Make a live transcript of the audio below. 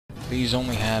These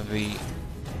only have the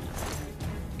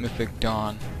Mythic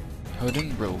Dawn, Hood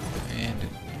and Robe, and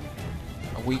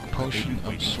a weak potion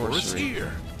of sorcery.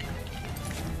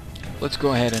 Let's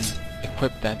go ahead and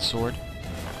equip that sword,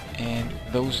 and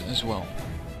those as well.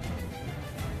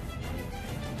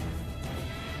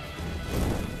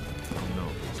 Oh no,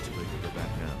 it's too late to go back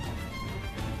now.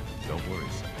 Don't worry,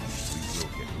 son. We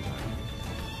will get you out.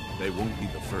 They won't be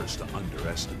the first to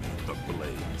underestimate the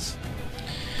blades.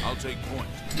 I'll take point.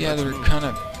 Yeah, they're kind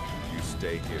of You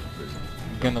stay here, prisoner.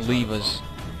 gonna leave us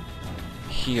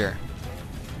here.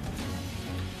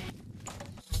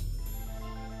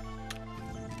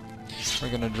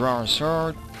 We're gonna draw our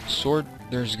sword.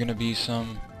 There's gonna be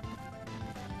some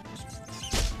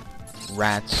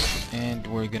rats, and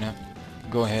we're gonna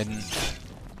go ahead and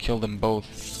kill them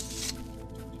both.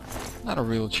 Not a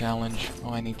real challenge. Oh,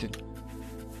 I need to...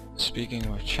 Speaking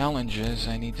of challenges,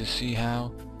 I need to see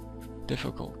how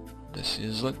difficult this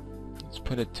is. Let's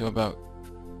put it to about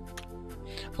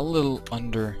a little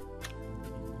under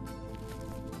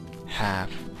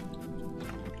half.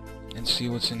 And see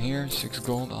what's in here. 6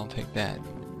 gold, I'll take that.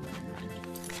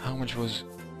 How much was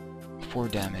 4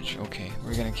 damage? Okay,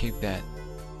 we're gonna keep that.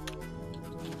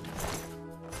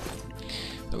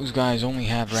 Those guys only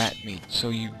have rat meat, so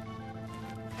you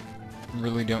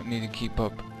really don't need to keep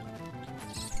up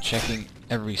checking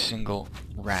every single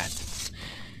rat.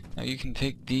 Now you can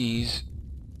take these.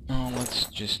 Oh, let's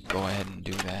just go ahead and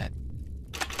do that.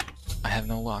 I have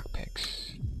no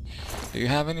lockpicks. Do you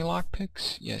have any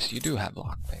lockpicks? Yes, you do have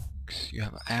lockpicks. You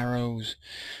have arrows,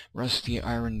 rusty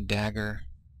iron dagger.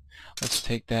 Let's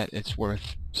take that, it's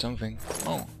worth something.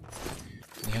 Oh,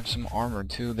 we have some armor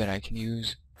too that I can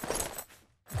use.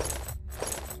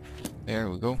 There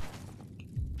we go.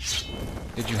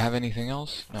 Did you have anything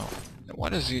else? No. Why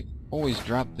does he always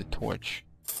drop the torch?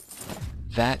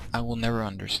 That I will never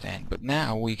understand. But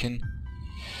now we can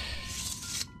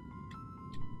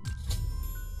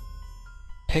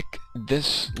pick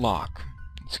this lock.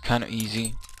 It's kind of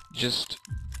easy. Just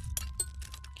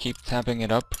keep tapping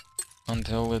it up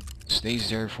until it stays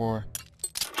there for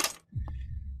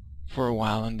a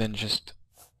while, and then just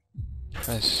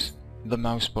press the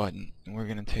mouse button. And we're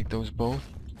gonna take those both.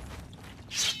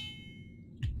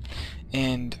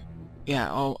 And yeah,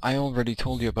 I already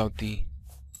told you about the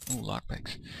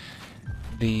lockpicks.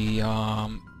 The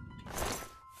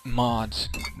mods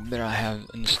that I have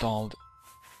installed,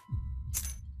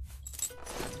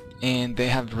 and they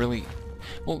have really,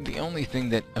 well, the only thing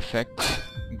that affects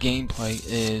gameplay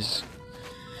is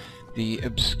the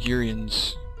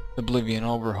Oblivion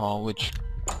overhaul, which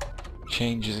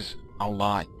changes a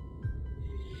lot.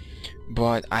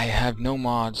 But I have no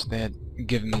mods that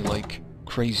give me like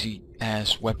crazy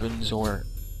ass weapons or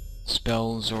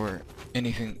spells or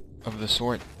anything of the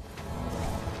sort.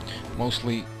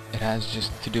 Mostly it has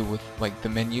just to do with like the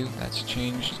menu that's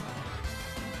changed,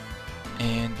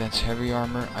 and that's heavy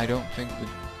armor. I don't think that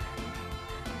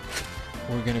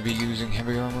we're gonna be using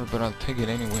heavy armor, but I'll take it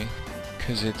anyway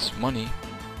because it's money.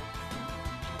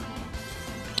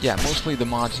 Yeah, mostly the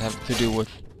mods have to do with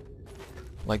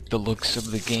like the looks of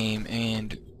the game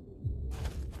and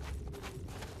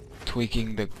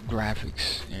tweaking the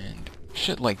graphics and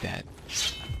shit like that.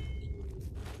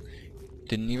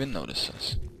 Didn't even notice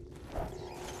us.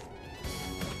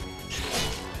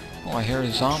 Oh, I hear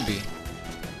a zombie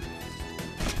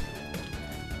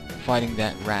fighting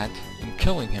that rat and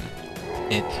killing him.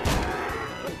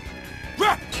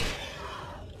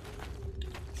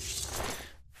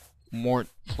 Mort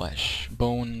flesh,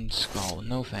 bone, skull.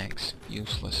 No thanks.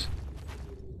 Useless.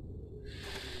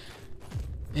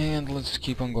 And let's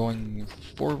keep on going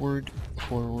forward,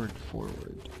 forward,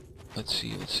 forward. Let's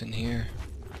see what's in here.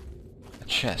 A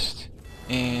chest.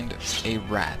 And a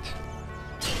rat.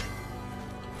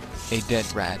 A dead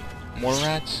rat. More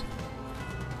rats?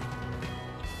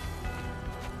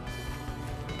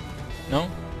 No?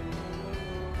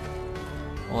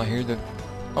 Well, I hear the...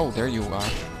 Oh, there you are.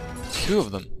 2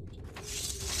 of them.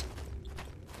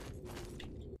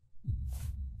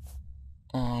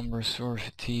 Restore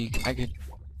fatigue. I could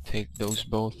take those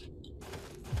both.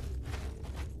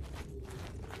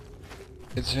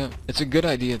 It's a good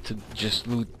idea to just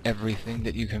loot everything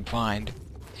that you can find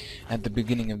at the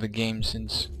beginning of the game,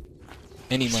 since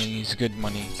any money is good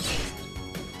money.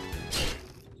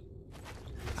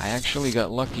 I actually got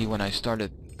lucky when I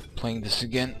started playing this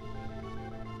again,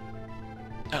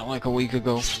 like a week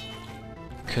ago,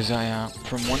 because I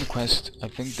from one quest, I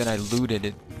think that I looted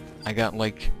it. I got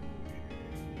like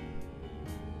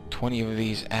 20 of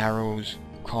these arrows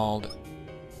called,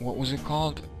 what was it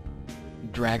called?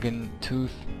 Dragon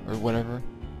Tooth or whatever,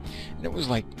 and it was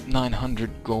like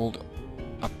 900 gold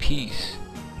a piece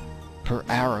per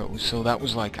arrow, so that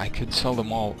was like I could sell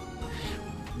them all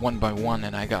one by one,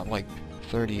 and I got like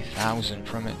 30,000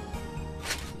 from it.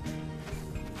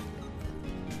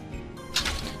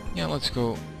 Yeah, let's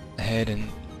go ahead and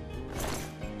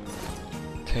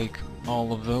take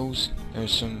all of those.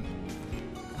 There's some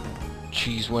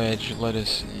cheese wedge,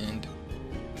 lettuce, and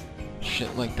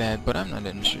shit like that, but I'm not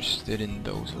interested in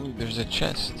those. Ooh, there's a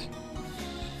chest.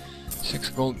 6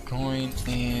 gold coin,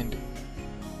 and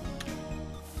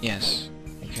yes,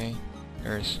 okay,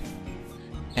 there's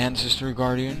Ancestor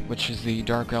Guardian, which is the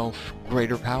Dark Elf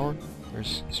Greater Power.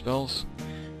 There's spells,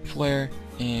 Flare,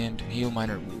 and Heal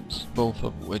Minor Wounds, both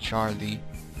of which are the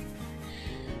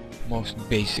most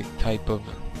basic type of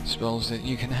spells that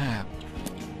you can have.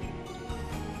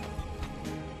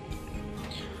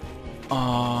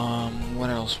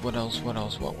 What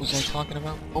else? What was I talking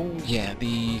about? Oh yeah,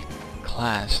 the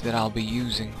class that I'll be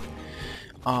using.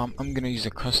 I'm gonna use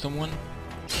a custom one,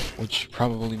 which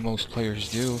probably most players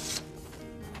do.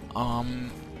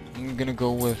 I'm gonna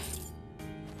go with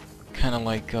kind of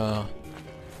like a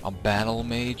battle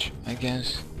mage, I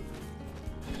guess.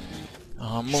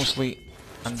 Mostly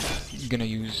I'm gonna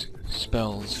use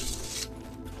spells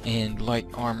and light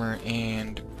armor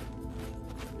and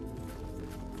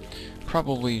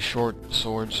probably short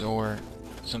swords or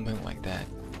something like that.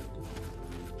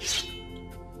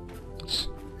 Let's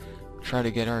try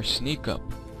to get our sneak up.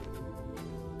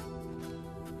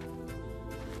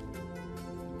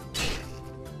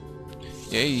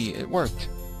 Yay, it worked.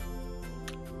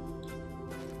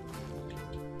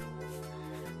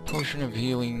 Potion of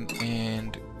healing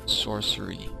and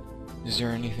sorcery. Is there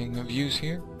anything of use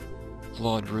here?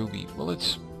 Flawed ruby. Well,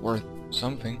 it's worth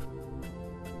something.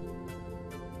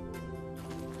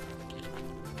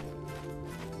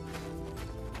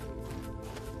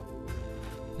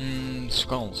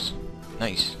 Skulls.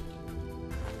 Nice.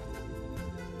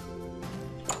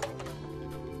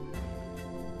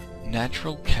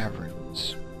 Natural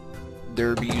caverns.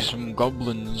 There be some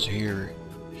goblins here.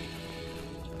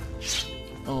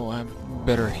 Oh, I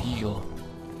better heal.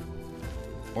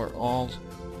 Or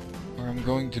I'm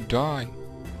going to die.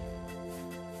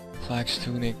 Flax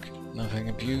tunic, nothing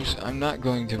of use. I'm not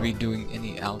going to be doing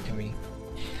any alchemy.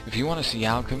 If you want to see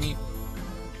alchemy,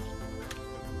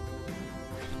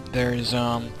 there's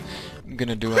I'm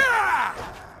gonna do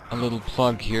a little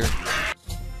plug here.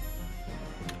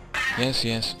 Yes,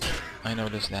 I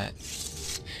noticed that.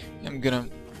 I'm gonna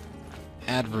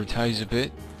advertise a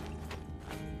bit.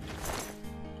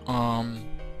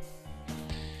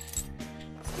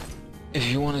 If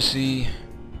you want to see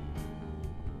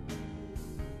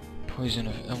Poison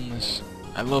of Illness,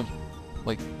 I love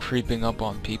like creeping up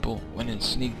on people when in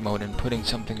sneak mode and putting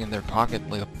something in their pocket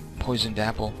like a poisoned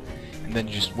apple and then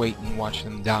just wait and watch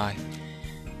them die.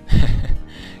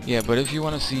 Yeah, but if you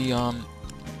want to see a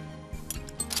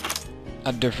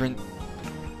different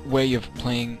way of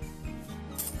playing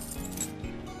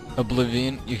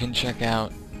Oblivion, you can check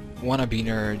out Wannabe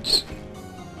Nerds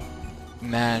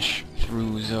mash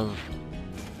throughs of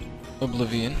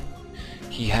Oblivion.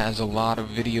 He has a lot of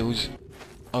videos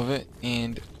of it,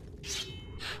 and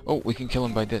oh, we can kill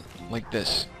him by like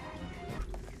this.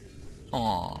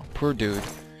 Aw, poor dude.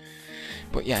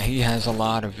 But yeah, he has a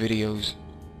lot of videos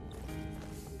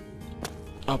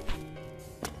up,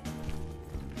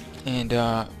 and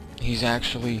he's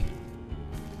actually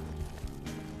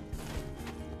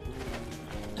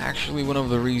one of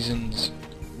the reasons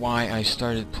why I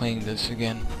started playing this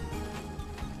again.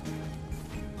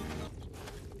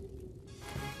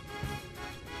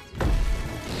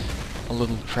 A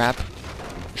little trap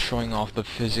showing off the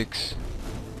physics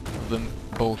of them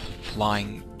both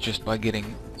flying just by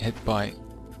getting hit by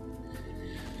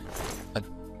a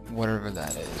whatever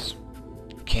that is.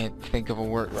 Can't think of a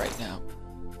word right now.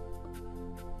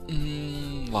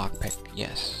 Lockpick,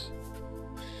 yes.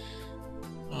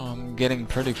 I'm getting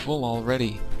pretty full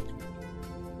already.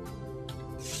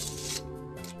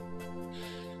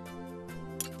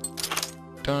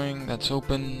 Dang, that's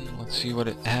open. Let's see what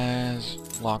it has.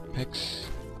 Lockpicks.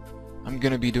 I'm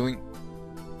gonna be doing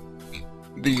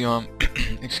the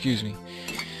excuse me.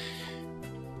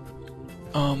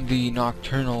 The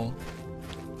Nocturnal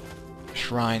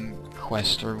Shrine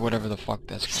quest or whatever the fuck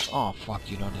that's called. Oh fuck,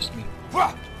 you noticed me.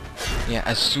 Yeah,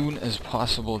 as soon as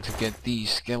possible to get the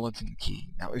skeleton key.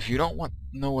 Now, if you don't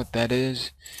know what that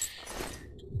is,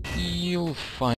 you'll find